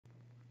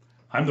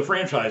I'm the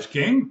franchise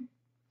king,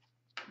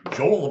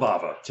 Joel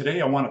Libava. Today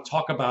I want to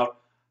talk about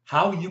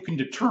how you can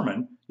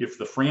determine if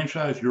the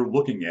franchise you're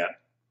looking at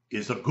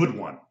is a good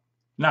one.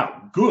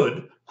 Now,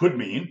 good could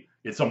mean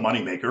it's a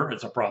moneymaker,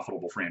 it's a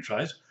profitable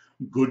franchise.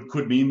 Good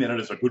could mean that it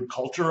is a good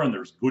culture and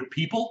there's good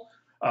people,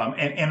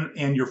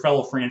 and your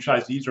fellow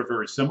franchisees are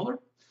very similar.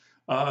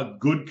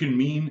 Good can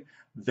mean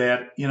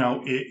that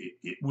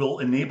it will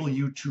enable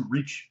you to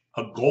reach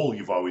a goal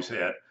you've always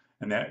had,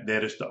 and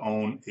that is to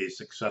own a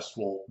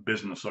successful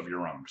business of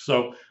your own.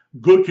 So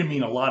good can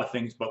mean a lot of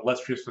things, but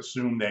let's just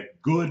assume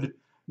that good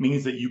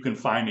means that you can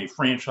find a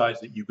franchise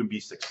that you can be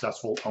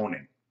successful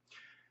owning.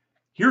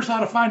 Here's how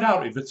to find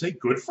out if it's a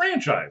good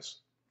franchise.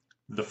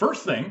 The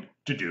first thing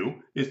to do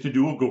is to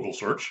do a Google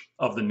search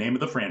of the name of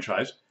the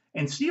franchise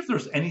and see if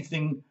there's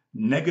anything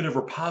negative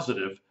or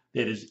positive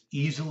that is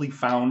easily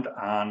found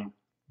on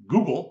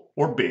Google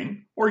or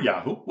Bing or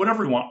Yahoo,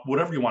 whatever you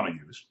want to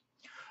use.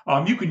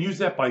 You can use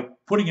that by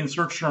putting in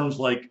search terms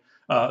like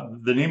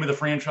the name of the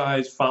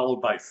franchise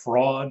followed by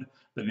fraud,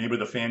 the name of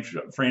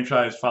the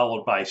franchise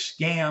followed by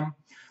scam,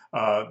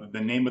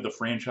 the name of the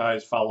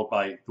franchise followed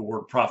by the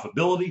word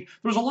profitability.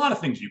 There's a lot of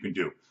things you can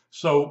do.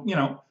 So,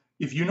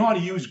 if you know how to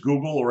use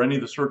Google or any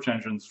of the search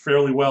engines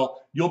fairly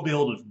well, you'll be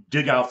able to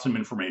dig out some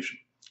information.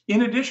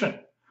 In addition,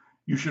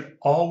 you should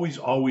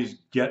always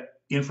get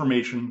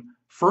information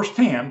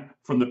firsthand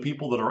from the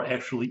people that are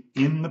actually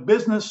in the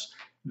business,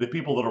 the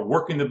people that are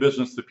working the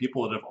business, the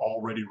people that have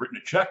already written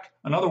a check.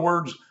 In other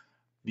words,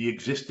 the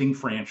existing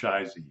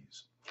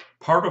franchisees.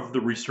 Part of the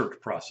research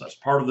process,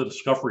 part of the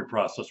discovery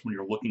process when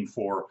you're looking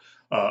for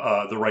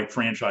the right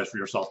franchise for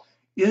yourself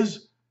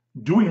is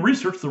doing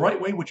research the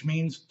right way, which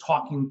means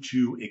talking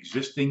to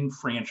existing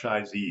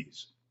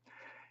franchisees.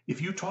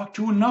 If you talk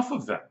to enough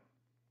of them,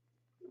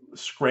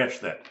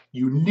 scratch that.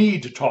 You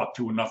need to talk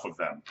to enough of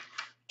them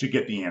to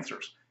get the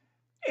answers.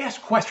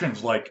 Ask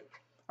questions like,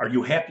 are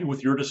you happy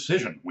with your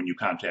decision when you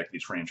contact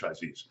these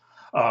franchisees?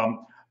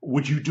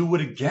 Would you do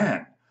it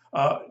again?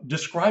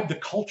 Describe the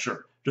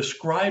culture.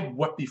 Describe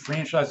what the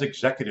franchise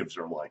executives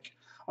are like.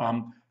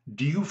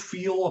 Do you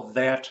feel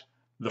that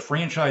the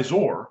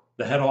franchisor,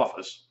 the head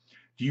office,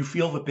 do you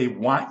feel that they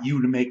want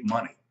you to make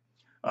money?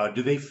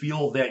 Do they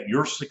feel that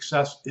your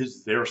success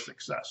is their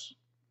success?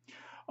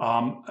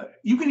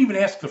 You can even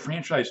ask the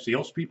franchise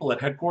salespeople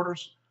at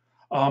headquarters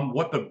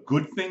what the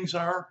good things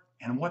are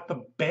and what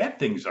the bad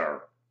things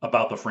are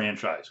about the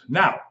franchise.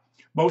 Now,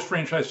 most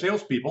franchise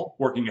salespeople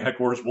working at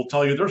headquarters will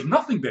tell you there's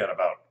nothing bad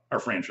about our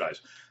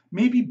franchise.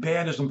 Maybe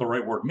bad isn't the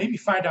right word. Maybe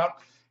find out,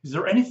 is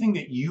there anything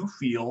that you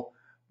feel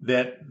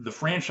that the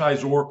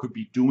franchisor could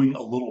be doing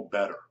a little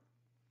better?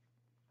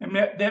 And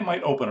that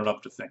might open it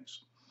up to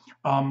things.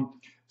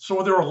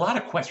 So there are a lot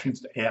of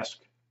questions to ask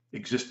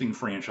existing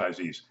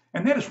franchisees.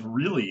 And that is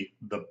really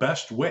the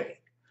best way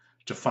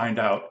to find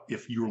out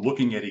if you're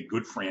looking at a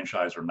good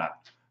franchise or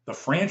not. The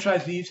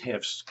franchisees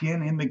have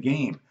skin in the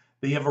game.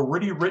 They have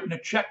already written a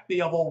check. They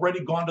have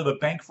already gone to the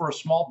bank for a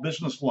small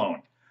business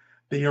loan.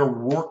 They are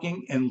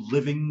working and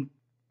living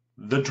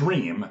the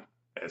dream,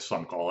 as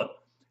some call it,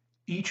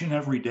 each and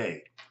every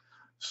day.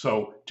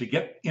 So to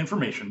get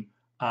information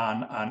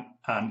on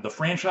the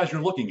franchise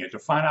you're looking at, to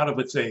find out if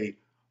it's a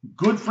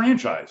good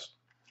franchise,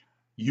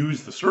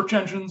 use the search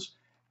engines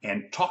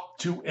and talk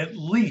to at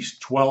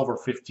least 12 or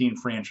 15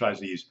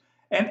 franchisees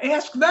and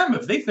ask them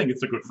if they think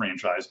it's a good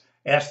franchise.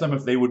 Ask them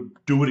if they would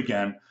do it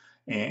again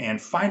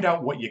and find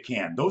out what you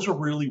can. Those are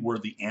really where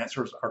the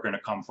answers are going to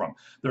come from.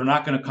 They're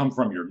not going to come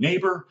from your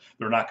neighbor.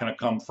 They're not going to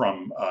come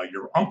from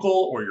your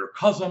uncle or your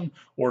cousin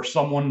or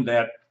someone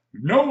that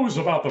knows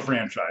about the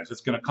franchise.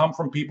 It's going to come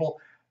from people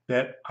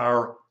that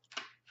are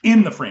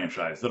in the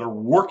franchise, that are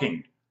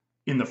working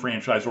in the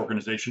franchise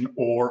organization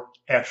or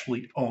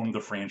actually own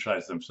the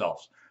franchise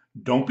themselves.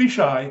 Don't be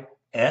shy,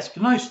 ask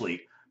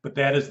nicely, but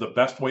that is the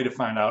best way to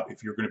find out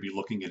if you're going to be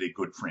looking at a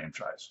good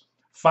franchise.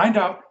 Find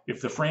out if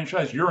the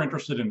franchise you're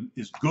interested in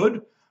is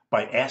good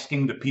by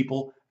asking the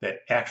people that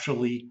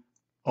actually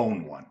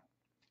own one.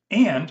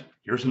 And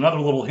here's another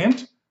little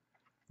hint.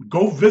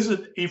 Go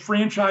visit a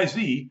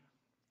franchisee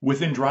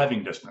within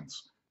driving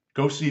distance.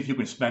 Go see if you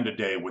can spend a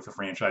day with a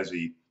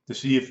franchisee to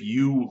see if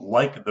you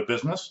like the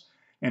business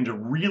and to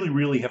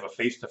really have a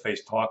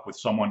face-to-face talk with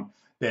someone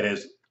that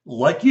is,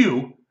 like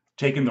you,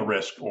 taking the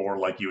risk, or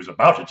like you is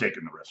about to take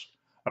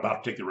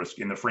the risk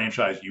in the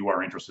franchise you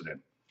are interested in.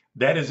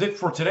 That is it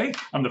for today.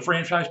 I'm the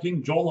Franchise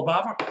King, Joel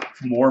Libava.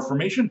 For more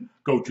information,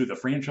 go to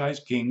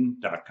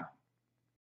thefranchiseking.com.